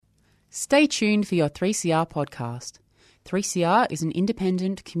Stay tuned for your 3CR podcast. 3CR is an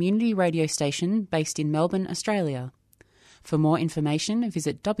independent community radio station based in Melbourne, Australia. For more information,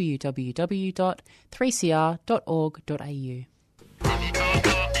 visit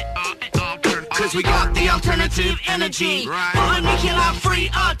www.3cr.org.au. Cause we got the alternative energy, nuclear free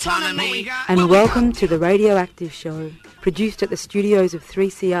autonomy. And welcome to the Radioactive Show, produced at the studios of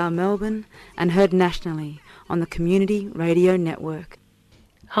 3CR Melbourne and heard nationally on the Community Radio Network.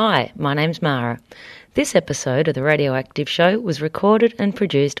 Hi, my name's Mara. This episode of the Radioactive Show was recorded and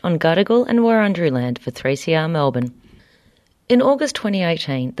produced on Gadigal and Wurundjeri land for 3CR Melbourne. In August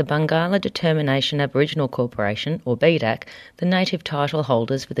 2018, the Bangala Determination Aboriginal Corporation, or BDAC, the native title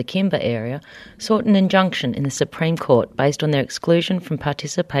holders for the Kimba area, sought an injunction in the Supreme Court based on their exclusion from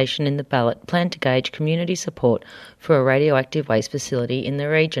participation in the ballot planned to gauge community support for a radioactive waste facility in the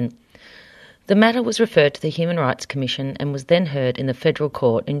region. The matter was referred to the Human Rights Commission and was then heard in the Federal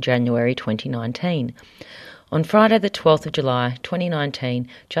Court in January 2019. On Friday the 12th of July 2019,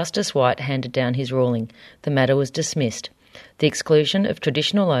 Justice White handed down his ruling. The matter was dismissed. The exclusion of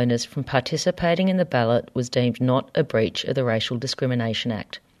traditional owners from participating in the ballot was deemed not a breach of the Racial Discrimination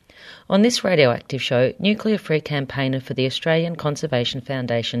Act. On this Radioactive Show, nuclear-free campaigner for the Australian Conservation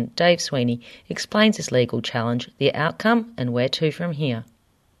Foundation, Dave Sweeney, explains his legal challenge, the outcome and where to from here.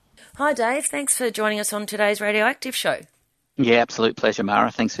 Hi Dave, thanks for joining us on today's Radioactive Show. Yeah, absolute pleasure,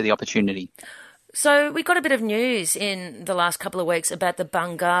 Mara. Thanks for the opportunity. So we got a bit of news in the last couple of weeks about the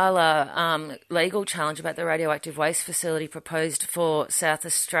Bangala legal challenge about the radioactive waste facility proposed for South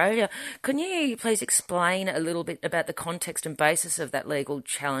Australia. Can you please explain a little bit about the context and basis of that legal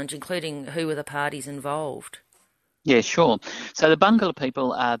challenge, including who were the parties involved? Yeah, sure. So the Bangala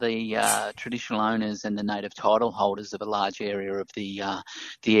people are the traditional owners and the native title holders of a large area of the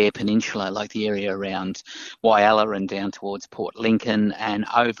Eyre Peninsula, like the area around Whyalla and down towards Port Lincoln and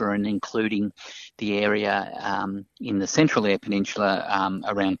over and including the area in the central Eyre Peninsula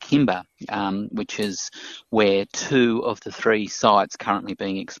around Kimba, which is where two of the three sites currently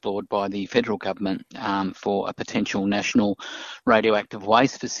being explored by the federal government for a potential national radioactive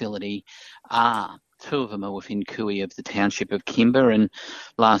waste facility are. Two of them are within Kui of the township of Kimba, and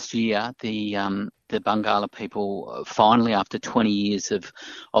last year the Bangala people finally, after 20 years of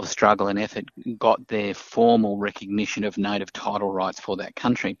struggle and effort, got their formal recognition of native title rights for that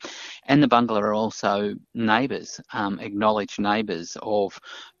country. And the Bangala are also neighbours, acknowledged neighbours of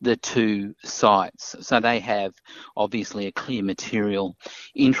the two sites. So they have obviously a clear material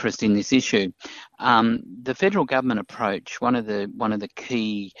interest in this issue. The federal government approach, one of the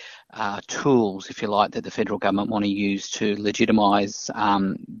key tools, if you like, that the federal government want to use to legitimise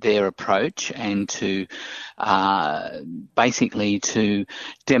their approach and to basically to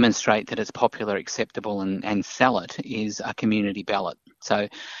demonstrate that it's popular, acceptable and sell it, is a community ballot. So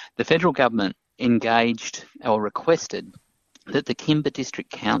the federal government engaged or requested that the Kimba District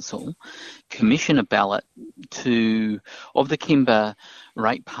Council commission a ballot of the Kimba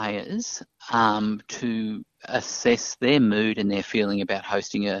ratepayers to assess their mood and their feeling about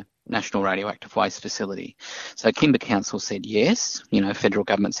hosting a national radioactive waste facility. So Kimba Council said yes. Federal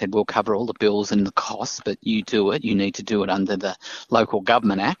government said we'll cover all the bills and the costs, but you do it. You need to do it under the Local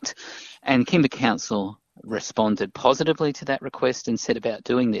Government Act. And Kimba Council responded positively to that request and set about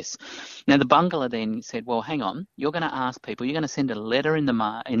doing this. Now the Bangala then said, well, hang on, you're going to ask people, you're going to send a letter in the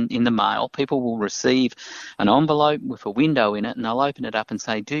mail. People will receive an envelope with a window in it, and they'll open it up and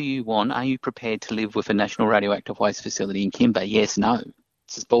say, are you prepared to live with a national radioactive waste facility in Kimba? Yes, no.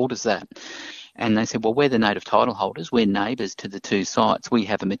 It's as bold as that. And they said, well, we're the native title holders. We're neighbours to the two sites. We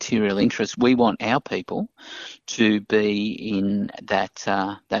have a material interest. We want our people to be in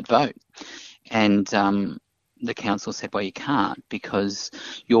that vote. And the council said, well, you can't, because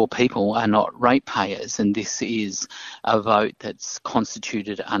your people are not ratepayers, and this is a vote that's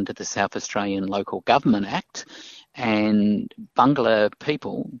constituted under the South Australian Local Government Act, and Bangala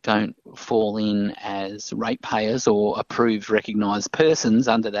people don't fall in as ratepayers or approved recognised persons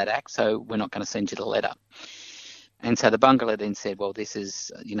under that act, so we're not going to send you the letter. And so the Bangala then said, well, this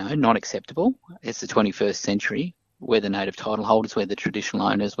is, not acceptable. It's the 21st century. We're the native title holders. We're the traditional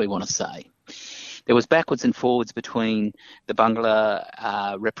owners. We want to say. There was backwards and forwards between the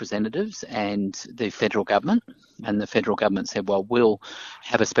Bangala representatives and the federal government, and the federal government said, well, we'll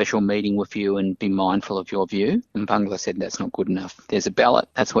have a special meeting with you and be mindful of your view. And Bangala said, that's not good enough. There's a ballot.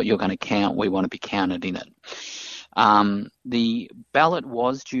 That's what you're going to count. We want to be counted in it. The ballot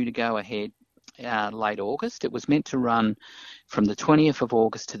was due to go ahead late August. It was meant to run from the 20th of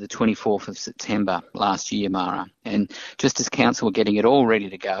August to the 24th of September last year, Mara. And just as council were getting it all ready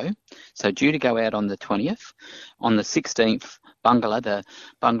to go, so due to go out on the 20th, on the 16th, Bungala, the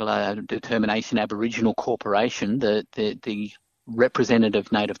Bungala Determination Aboriginal Corporation, the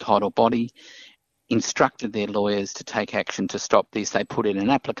representative native title body, instructed their lawyers to take action to stop this. They put in an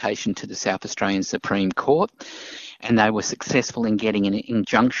application to the South Australian Supreme Court, and they were successful in getting an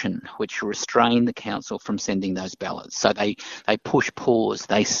injunction which restrained the council from sending those ballots. So they pushed pause,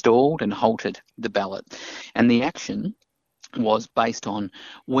 they stalled and halted the ballot. And the action was based on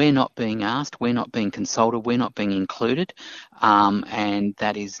we're not being asked, we're not being consulted, we're not being included, and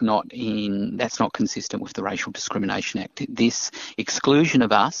that's not consistent with the Racial Discrimination Act. This exclusion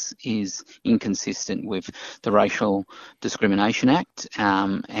of us is inconsistent with the Racial Discrimination Act,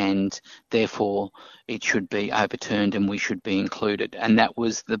 and therefore it should be overturned and we should be included. And that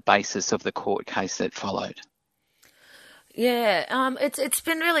was the basis of the court case that followed. Yeah, it's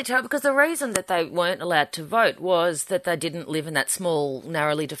been really tough because the reason that they weren't allowed to vote was that they didn't live in that small,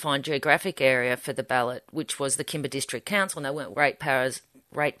 narrowly defined geographic area for the ballot, which was the Kimba District Council, and they weren't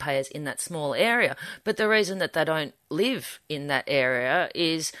ratepayers in that small area. But the reason that they don't live in that area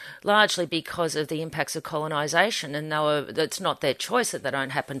is largely because of the impacts of colonisation, and it's not their choice that they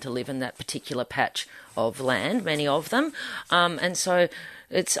don't happen to live in that particular patch of land, many of them, and so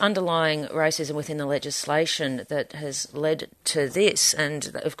it's underlying racism within the legislation that has led to this,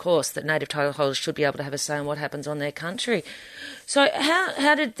 and of course that native title holders should be able to have a say in what happens on their country. So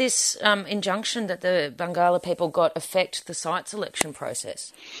how did this injunction that the Bungala people got affect the site selection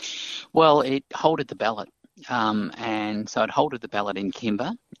process? Well, it halted the ballot. And so it halted the ballot in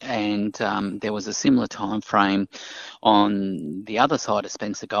Kimba, and there was a similar time frame on the other side of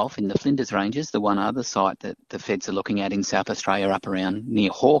Spencer Gulf in the Flinders Ranges, the one other site that the feds are looking at in South Australia up around near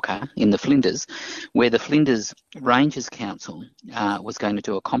Hawker in the Flinders, where the Flinders Ranges Council was going to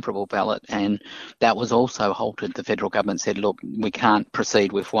do a comparable ballot, and that was also halted. The federal government said, look, we can't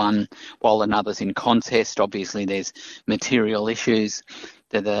proceed with one while another's in contest. Obviously there's material issues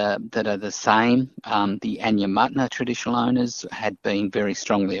that are the same. The Anyamutna traditional owners had been very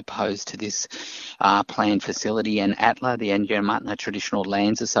strongly opposed to this planned facility, and ATLA, the Anyamutna Traditional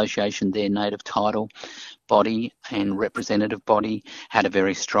Lands Association, their native title body and representative body, had a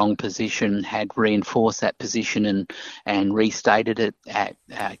very strong position, had reinforced that position and restated it at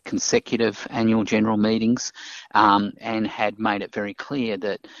consecutive annual general meetings, and had made it very clear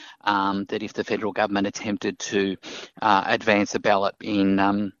that if the federal government attempted to advance a ballot in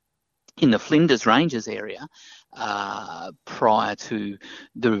the Flinders Ranges area prior to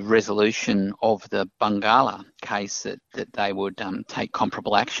the resolution of the Bungala case, that they would take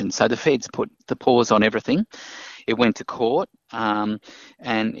comparable action. So the feds put the pause on everything. It went to court, and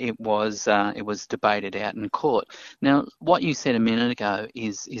it was debated out in court. Now, what you said a minute ago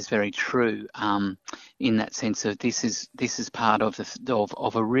is very true, in that sense of this is part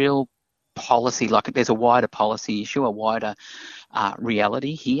of a real policy. Like, there's a wider policy issue, a wider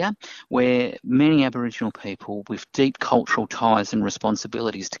reality here, where many Aboriginal people with deep cultural ties and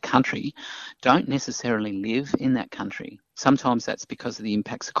responsibilities to country don't necessarily live in that country. Sometimes that's because of the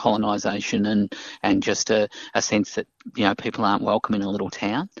impacts of colonisation and just a sense that, people aren't welcome in a little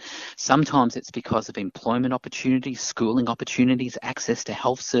town. Sometimes it's because of employment opportunities, schooling opportunities, access to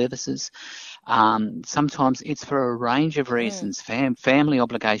health services. Sometimes it's for a range of reasons, family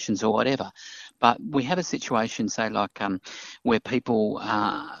obligations or whatever. But we have a situation, say, like where people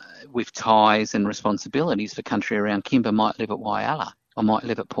with ties and responsibilities for country around Kimba might live at Whyalla, or might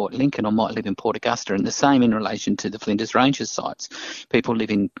live at Port Lincoln, or might live in Port Augusta, and the same in relation to the Flinders Ranges sites. People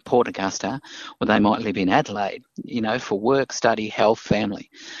live in Port Augusta, or they might live in Adelaide, for work, study, health, family.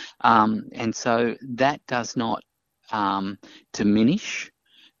 And so that does not diminish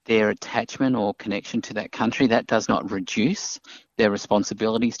their attachment or connection to that country. That does not reduce their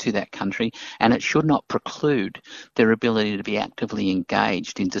responsibilities to that country, and it should not preclude their ability to be actively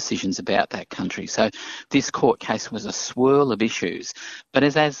engaged in decisions about that country. So this court case was a swirl of issues, but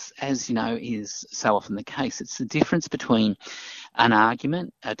as is so often the case, it's the difference between an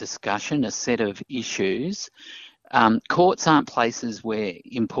argument, a discussion, a set of issues. Courts aren't places where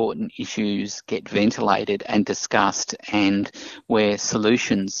important issues get ventilated and discussed and where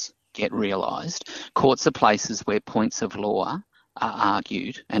solutions get realised. Courts are places where points of law are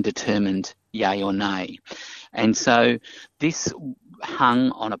argued and determined yay or nay. And so this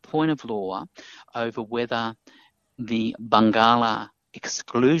hung on a point of law over whether the Bungala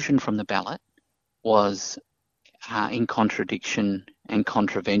exclusion from the ballot was in contradiction and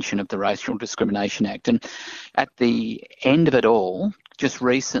contravention of the Racial Discrimination Act. And at the end of it all, just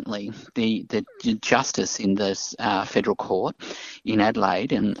recently, the justice in this federal court in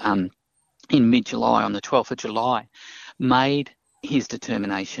Adelaide and in mid-July, on the 12th of July, made his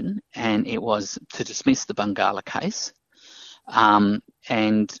determination, and it was to dismiss the Bungala case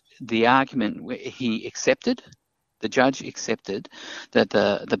And the argument the judge accepted that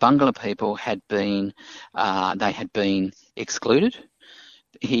the Bangla people had been excluded.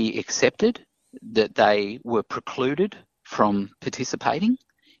 He accepted that they were precluded from participating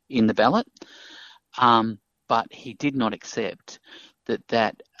in the ballot, but he did not accept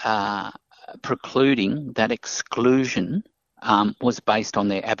that precluding, that exclusion, was based on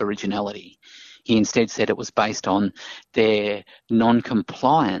their Aboriginality. He instead said it was based on their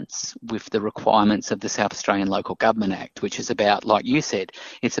non-compliance with the requirements of the South Australian Local Government Act, which is about, like you said,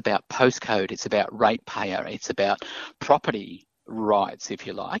 it's about postcode, it's about ratepayer, it's about property rights, if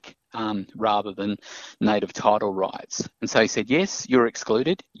you like, rather than native title rights. And so he said, yes, you're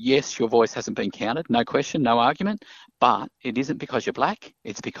excluded. Yes, your voice hasn't been counted. No question, no argument. But it isn't because you're black.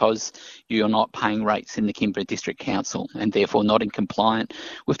 It's because you're not paying rates in the Kimberley District Council and therefore not in compliance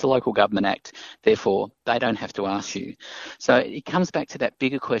with the Local Government Act. Therefore, they don't have to ask you. So it comes back to that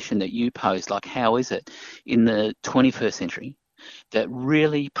bigger question that you posed, like how is it in the 21st century that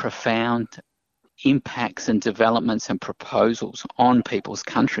really profound impacts and developments and proposals on people's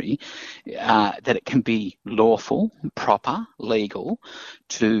country, that it can be lawful, proper, legal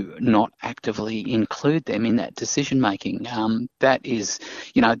to not actively include them in that decision making. That is,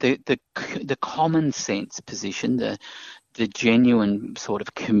 the common sense position, the genuine sort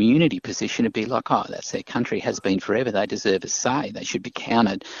of community position would be like, oh, that's their country, has been forever, they deserve a say, they should be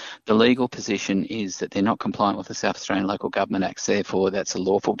counted. The legal position is that they're not compliant with the South Australian Local Government Act, therefore that's a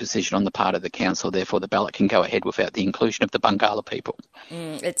lawful decision on the part of the council, therefore the ballot can go ahead without the inclusion of the Bangala people.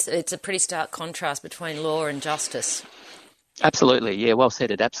 It's a pretty stark contrast between law and justice. Absolutely, yeah, well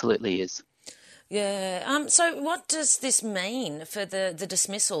said, it absolutely is. Yeah. So what does this mean for the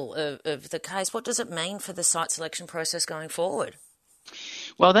dismissal of the case? What does it mean for the site selection process going forward?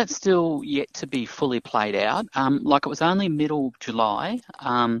 Well, that's still yet to be fully played out. It was only middle July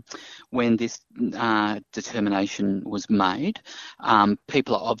when this determination was made.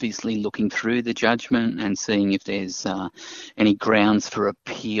 People are obviously looking through the judgment and seeing if there's any grounds for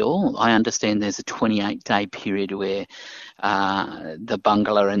appeal. I understand there's a 28-day period where the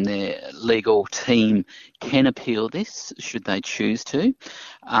Bangala and their legal team can appeal this should they choose to.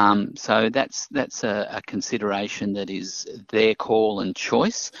 So that's a consideration that is their call and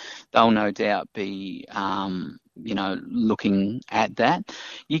choice. They'll no doubt be looking at that.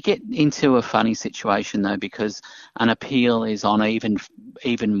 You get into a funny situation though, because an appeal is on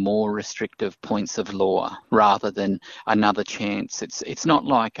even more restrictive points of law rather than another chance. It's not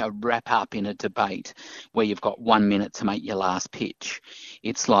like a wrap up in a debate where you've got 1 minute to make your last pitch.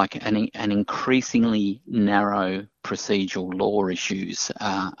 It's like an increasingly narrow procedural law issues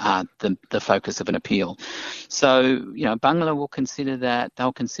are the focus of an appeal. So, Bangala will consider that.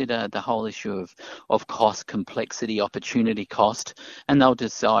 They'll consider the whole issue of cost, complexity, opportunity cost, and they'll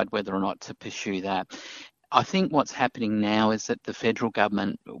decide whether or not to pursue that. I think what's happening now is that the federal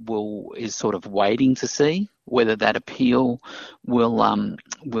government is sort of waiting to see whether that appeal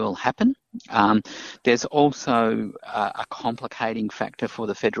will happen. There's also a complicating factor for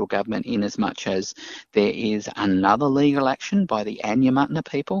the federal government in as much as there is another legal action by the Anyamutna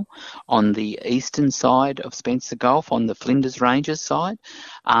people on the eastern side of Spencer Gulf, on the Flinders Ranges side,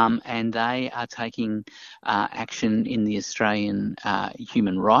 and they are taking action in the Australian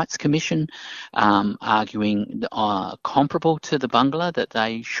Human Rights Commission, arguing comparable to the Bangala that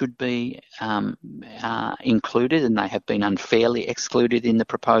they should be included and they have been unfairly excluded in the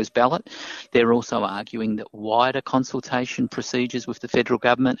proposed ballot. They're also arguing that wider consultation procedures with the federal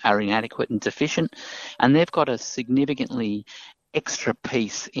government are inadequate and deficient, and they've got a significantly extra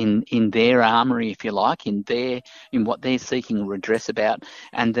piece in their armoury, if you like, in what they're seeking redress about,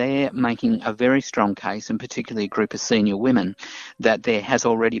 and they're making a very strong case, and particularly a group of senior women, that there has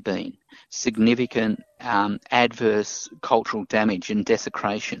already been significant adverse cultural damage and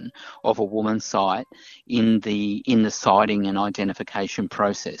desecration of a woman's site in the siting and identification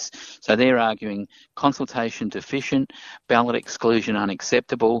process. So they're arguing consultation deficient, ballot exclusion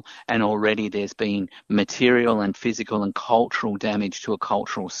unacceptable, and already there's been material and physical and cultural damage to a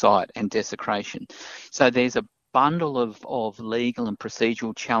cultural site and desecration. So there's a bundle of legal and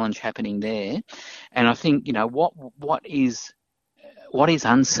procedural challenge happening there, and I think what is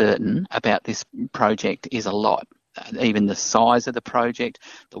uncertain about this project is a lot. Even the size of the project,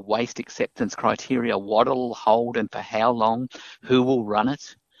 the waste acceptance criteria, what it'll hold and for how long, who will run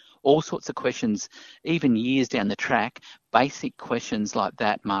it, all sorts of questions, even years down the track. Basic questions like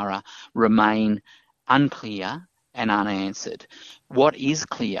that, Mara, remain unclear and unanswered. What is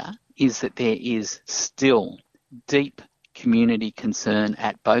clear is that there is still deep community concern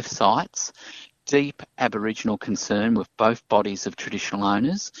at both sites, deep Aboriginal concern with both bodies of traditional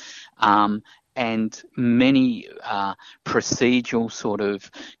owners, and many procedural sort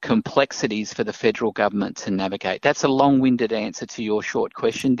of complexities for the federal government to navigate. That's a long-winded answer to your short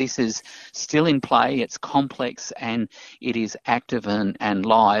question. This is still in play. It's complex and it is active and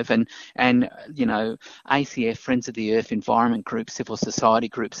live. And you know, ACF, Friends of the Earth, environment groups, civil society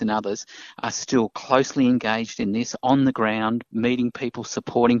groups and others are still closely engaged in this on the ground, meeting people,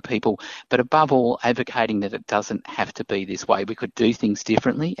 supporting people, but above all, advocating that it doesn't have to be this way. We could do things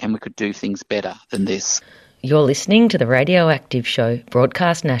differently and we could do things better than this. You're listening to The Radioactive Show,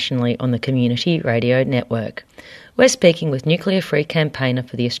 broadcast nationally on the Community Radio Network. We're speaking with nuclear-free campaigner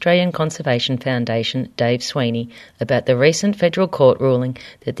for the Australian Conservation Foundation, Dave Sweeney, about the recent federal court ruling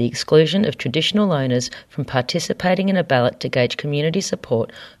that the exclusion of traditional owners from participating in a ballot to gauge community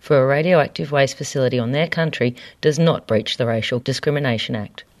support for a radioactive waste facility on their country does not breach the Racial Discrimination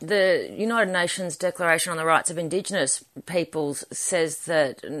Act. The United Nations Declaration on the Rights of Indigenous Peoples says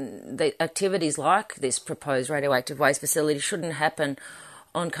that the activities like this proposed radioactive waste facility shouldn't happen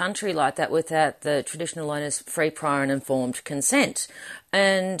on country like that without the traditional owners' free, prior and informed consent.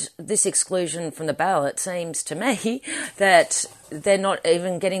 And this exclusion from the ballot seems to me that they're not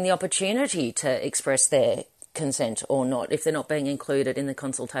even getting the opportunity to express their consent or not if they're not being included in the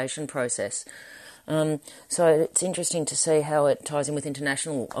consultation process. So it's interesting to see how it ties in with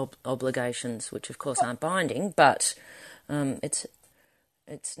international obligations, which of course aren't binding, but it's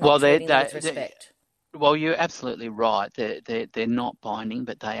not treating them with respect. Well, you're absolutely right. They're not binding,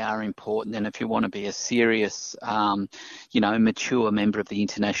 but they are important. And if you want to be a serious, mature member of the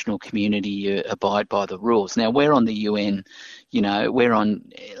international community, you abide by the rules. Now, we're on the UN, we're on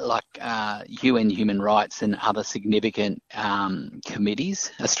UN human rights and other significant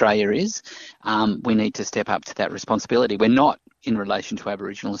committees. Australia is. We need to step up to that responsibility. We're not in relation to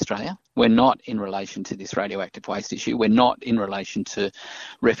Aboriginal Australia. We're not in relation to this radioactive waste issue. We're not in relation to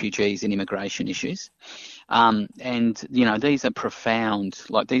refugees and immigration issues. These are profound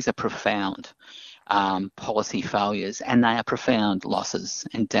policy failures, and they are profound losses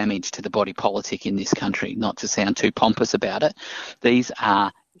and damage to the body politic in this country, not to sound too pompous about it. These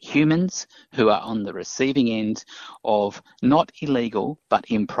are humans who are on the receiving end of not illegal but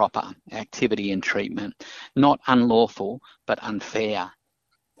improper activity and treatment, not unlawful but unfair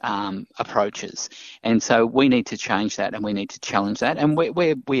approaches. And so we need to change that and we need to challenge that. And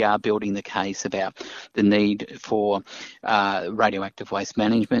we are building the case about the need for radioactive waste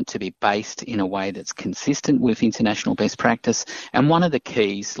management to be based in a way that's consistent with international best practice. And one of the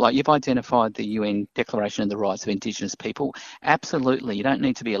keys, like you've identified the UN Declaration of the Rights of Indigenous People, absolutely, you don't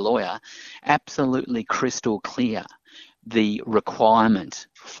need to be a lawyer, absolutely crystal clear the requirement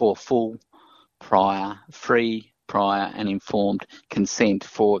for full, free, prior and informed consent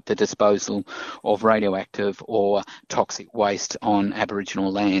for the disposal of radioactive or toxic waste on Aboriginal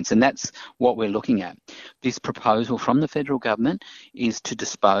lands. And that's what we're looking at. This proposal from the federal government is to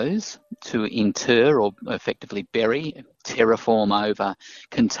dispose, to inter or effectively bury, terraform over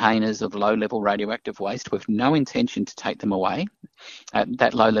containers of low-level radioactive waste with no intention to take them away.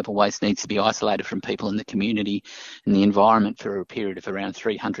 That low-level waste needs to be isolated from people in the community and the environment for a period of around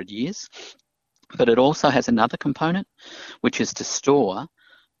 300 years. But it also has another component, which is to store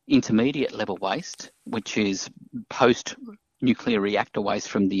intermediate level waste, which is post-nuclear reactor waste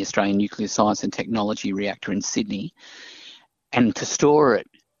from the Australian Nuclear Science and Technology reactor in Sydney, and to store it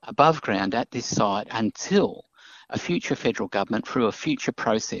above ground at this site until a future federal government, through a future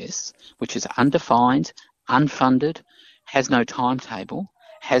process, which is undefined, unfunded, has no timetable,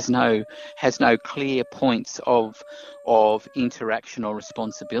 has no clear points of interaction or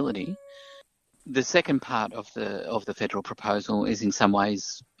responsibility. The second part of the federal proposal is in some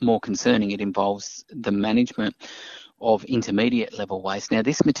ways more concerning. It involves the management of intermediate level waste. Now,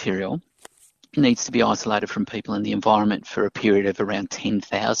 this material needs to be isolated from people in the environment for a period of around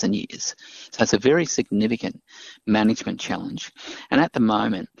 10,000 years. So it's a very significant management challenge. And at the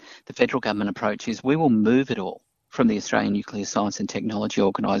moment, the federal government approach is we will move it all from the Australian Nuclear Science and Technology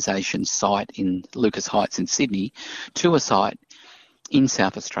Organisation site in Lucas Heights in Sydney to a site in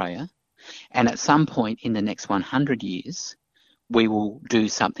South Australia. And at some point in the next 100 years, we will do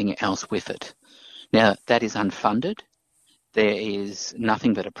something else with it. Now, that is unfunded. There is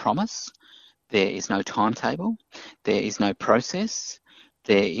nothing but a promise. There is no timetable. There is no process.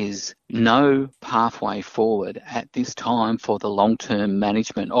 There is no pathway forward at this time for the long-term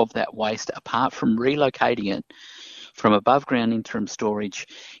management of that waste, apart from relocating it from above-ground interim storage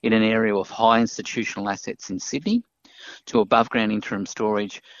in an area of high institutional assets in Sydney to above-ground interim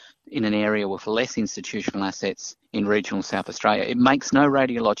storage in an area with less institutional assets in regional South Australia. It makes no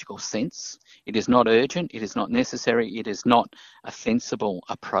radiological sense. It is not urgent. It is not necessary. It is not a sensible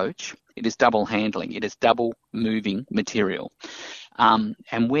approach. It is double handling. It is double moving material.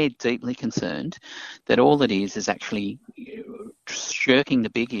 And we're deeply concerned that all it is actually shirking the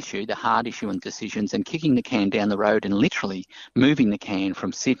big issue, the hard issue and decisions, and kicking the can down the road and literally moving the can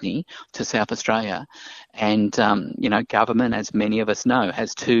from Sydney to South Australia. And, government, as many of us know,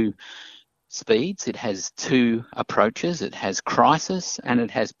 has two speeds. It has two approaches. It has crisis and it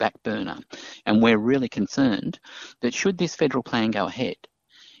has back burner. And we're really concerned that should this federal plan go ahead,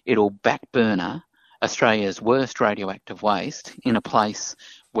 it'll back burner Australia's worst radioactive waste in a place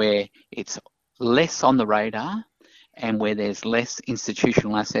where it's less on the radar and where there's less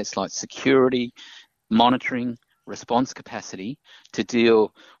institutional assets like security, monitoring, response capacity to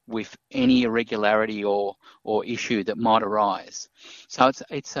deal with any irregularity or issue that might arise. So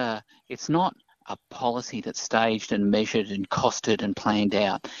it's not a policy that's staged and measured and costed and planned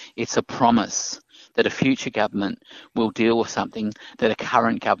out. It's a promise that a future government will deal with something that a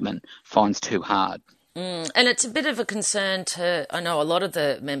current government finds too hard. And it's a bit of a concern to, I know, a lot of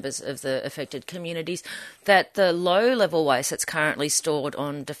the members of the affected communities, that the low-level waste that's currently stored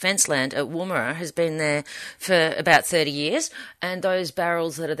on defence land at Woomera has been there for about 30 years, and those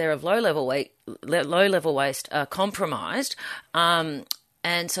barrels that are there of low-level waste are compromised, and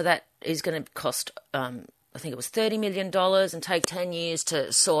so that is going to cost I think it was $30 million and take 10 years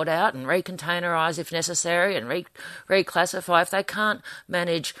to sort out and recontainerize if necessary and reclassify. If they can't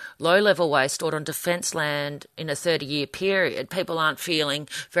manage low-level waste stored on defence land in a 30-year period, people aren't feeling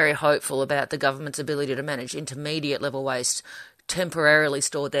very hopeful about the government's ability to manage intermediate-level waste temporarily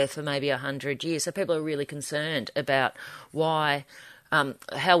stored there for maybe 100 years. So people are really concerned about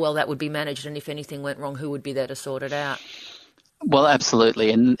how well that would be managed, and if anything went wrong, who would be there to sort it out. Well, absolutely.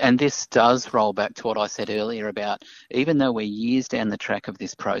 And this does roll back to what I said earlier about, even though we're years down the track of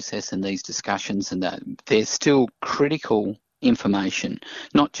this process and these discussions and that, there's still critical information,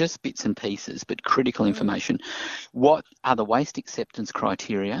 not just bits and pieces, but critical information. What are the waste acceptance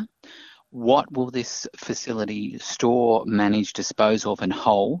criteria? What will this facility store, manage, dispose of and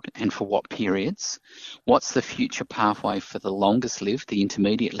hold, and for what periods? What's the future pathway for the longest lived, the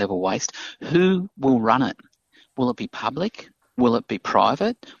intermediate level waste? Who will run it? Will it be public? Will it be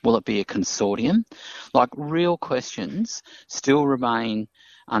private? Will it be a consortium? Like, real questions still remain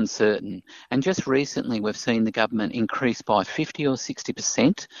uncertain. And just recently we've seen the government increase by 50 or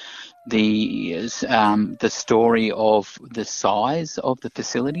 60% the story of the size of the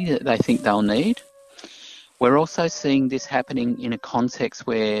facility that they think they'll need. We're also seeing this happening in a context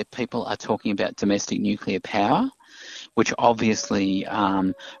where people are talking about domestic nuclear power, which obviously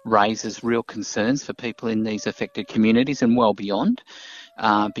raises real concerns for people in these affected communities and well beyond,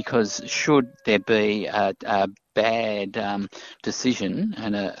 because should there be a bad decision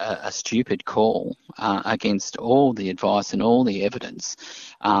and a stupid call against all the advice and all the evidence,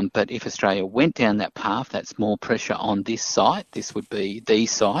 but if Australia went down that path, that's more pressure on this site. This would be the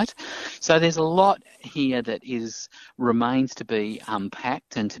site. So there's a lot here that remains to be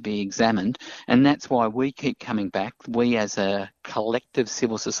unpacked and to be examined, and that's why we keep coming back. We as a collective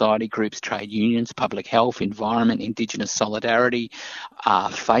civil society groups, trade unions, public health, environment, Indigenous solidarity,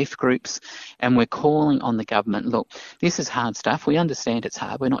 faith groups, and we're calling on the government, look, this is hard stuff. We understand it's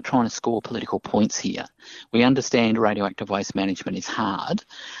hard. We're not trying to score political points here. We understand radioactive waste management is hard,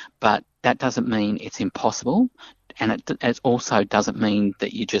 but that doesn't mean it's impossible, and it also doesn't mean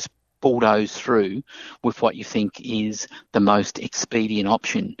that you just bulldoze through with what you think is the most expedient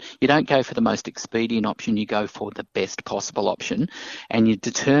option. You don't go for the most expedient option, you go for the best possible option, and you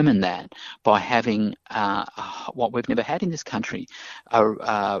determine that by having what we've never had in this country,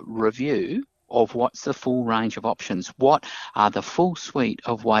 a review of what's the full range of options. What are the full suite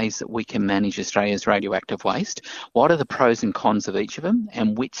of ways that we can manage Australia's radioactive waste? What are the pros and cons of each of them,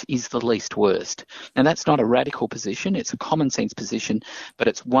 and which is the least worst? Now, that's not a radical position, it's a common sense position, but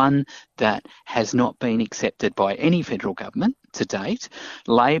it's one that has not been accepted by any federal government to date.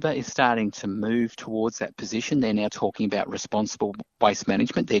 Labor is starting to move towards that position. They're now talking about responsible waste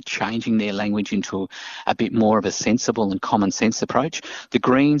management. They're changing their language into a bit more of a sensible and common sense approach. The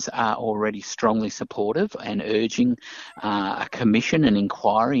Greens are already strongly supportive and urging a commission and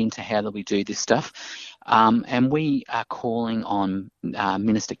inquiry into how do we do this stuff. And we are calling on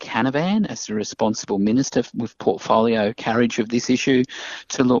Minister Canavan as the responsible minister with portfolio carriage of this issue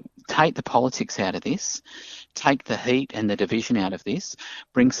to take the politics out of this, take the heat and the division out of this,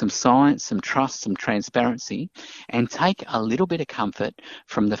 bring some science, some trust, some transparency, and take a little bit of comfort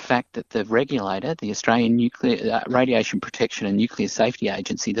from the fact that the regulator, the Australian Radiation Protection and Nuclear Safety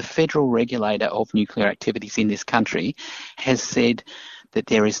Agency, the federal regulator of nuclear activities in this country, has said that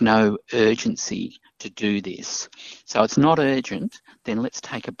there is no urgency to do this. So it's not urgent, then let's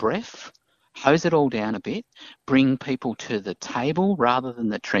take a breath, hose it all down a bit, bring people to the table rather than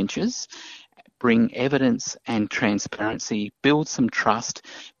the trenches, bring evidence and transparency, build some trust,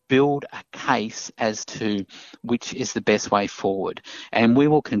 build a case as to which is the best way forward. And we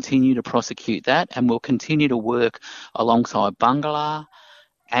will continue to prosecute that, and we'll continue to work alongside Bangala,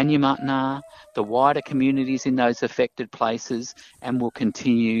 Anyamutna, the wider communities in those affected places, and we'll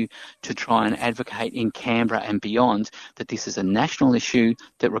continue to try and advocate in Canberra and beyond that this is a national issue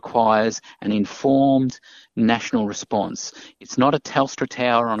that requires an informed national response. It's not a Telstra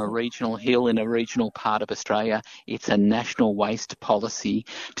tower on a regional hill in a regional part of Australia. It's a national waste policy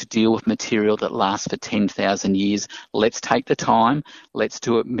to deal with material that lasts for 10,000 years. Let's take the time. Let's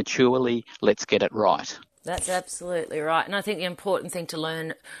do it maturely. Let's get it right. That's absolutely right. And I think the important thing to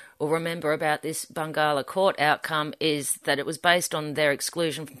learn or remember about this Bangala court outcome is that it was based on their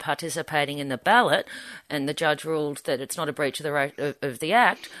exclusion from participating in the ballot, and the judge ruled that it's not a breach of the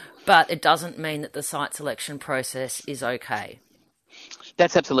Act, but it doesn't mean that the site selection process is okay.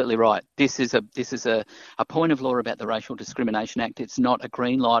 That's absolutely right. This is a point of law about the Racial Discrimination Act. It's not a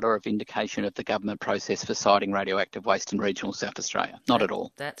green light or a vindication of the government process for siting radioactive waste in regional South Australia. Not at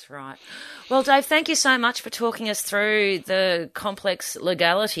all. That's right. Well, Dave, thank you so much for talking us through the complex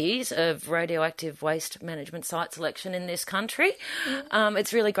legalities of radioactive waste management site selection in this country.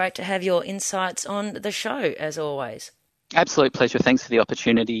 It's really great to have your insights on the show, as always. Absolute pleasure. Thanks for the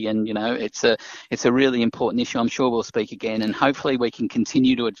opportunity. And, it's a really important issue. I'm sure we'll speak again, and hopefully we can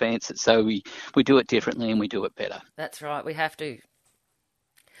continue to advance it so we do it differently and we do it better. That's right. We have to.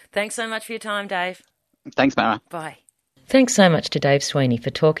 Thanks so much for your time, Dave. Thanks, Mara. Bye. Thanks so much to Dave Sweeney for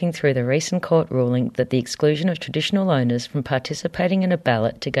talking through the recent court ruling that the exclusion of traditional owners from participating in a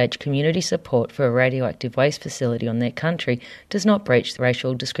ballot to gauge community support for a radioactive waste facility on their country does not breach the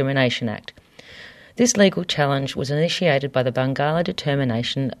Racial Discrimination Act. This legal challenge was initiated by the Bangala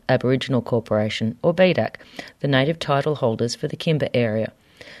Determination Aboriginal Corporation, or BDAC, the native title holders for the Kimba area.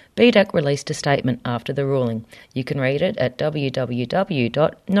 BDAC released a statement after the ruling. You can read it at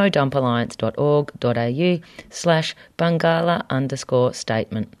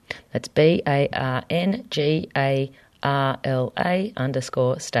www.nodumpalliance.org.au/Bangala_statement. That's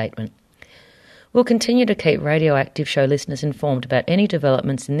BARNGARLA_statement. We'll continue to keep Radioactive Show listeners informed about any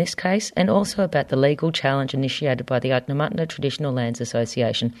developments in this case, and also about the legal challenge initiated by the Anyamutna Traditional Lands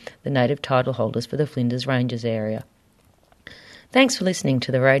Association, the native title holders for the Flinders Ranges area. Thanks for listening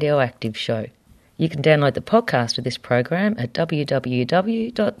to the Radioactive Show. You can download the podcast of this program at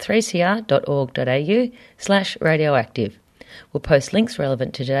www.3cr.org.au/radioactive. We'll post links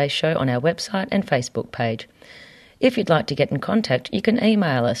relevant to today's show on our website and Facebook page. If you'd like to get in contact, you can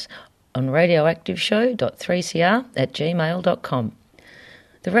email us on radioactiveshow.3cr@gmail.com.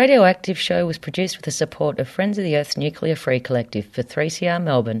 The Radioactive Show was produced with the support of Friends of the Earth's Nuclear Free Collective for 3CR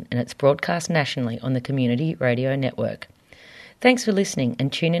Melbourne, and it's broadcast nationally on the Community Radio Network. Thanks for listening,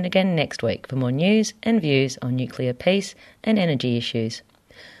 and tune in again next week for more news and views on nuclear peace and energy issues.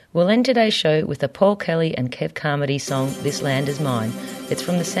 We'll end today's show with the Paul Kelly and Kev Carmody song This Land Is Mine. It's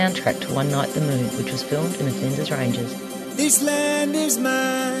from the soundtrack to One Night the Moon, which was filmed in the Flinders Ranges. This land is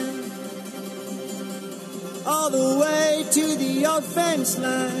mine, all the way to the old fence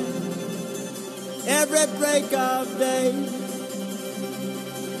line. Every break of day,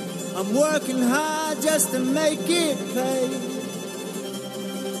 I'm working hard just to make it pay.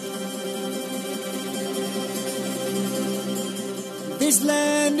 This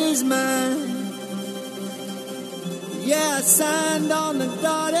land is mine, yeah, I signed on the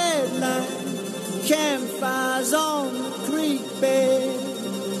dotted line. Campfires on the creek bed,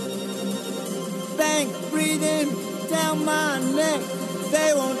 bank breathing down my neck.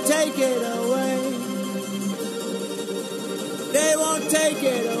 They won't take it away. They won't take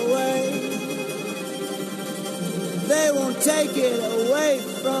it away. They won't take it away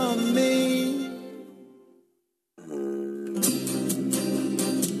from me.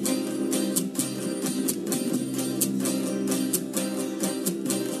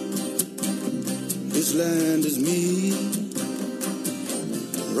 This land is me,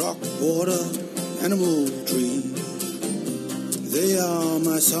 rock, water, animal, tree. They are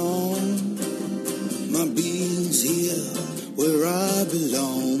my song, my beings here where I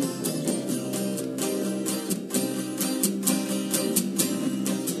belong.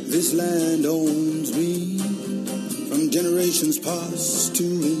 This land owns me, generations pass to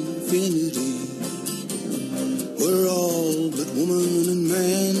infinity. We're all but woman and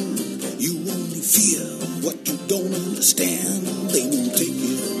man. You only fear what you don't understand. They won't take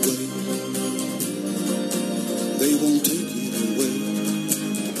it away. They won't take it away.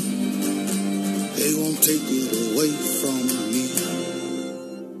 They won't take it away from me.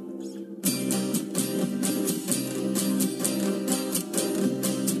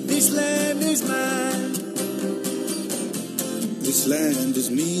 This land is mine. This land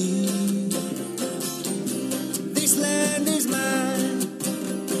is me. This land is mine.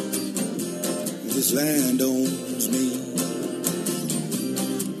 This land owns me.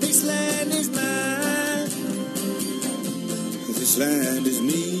 This land is mine. This land is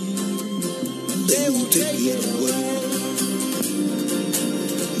me. They won't take it away.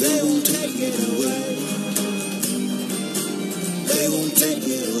 They won't take it away. They won't take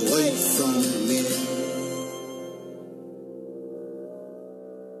it away from me.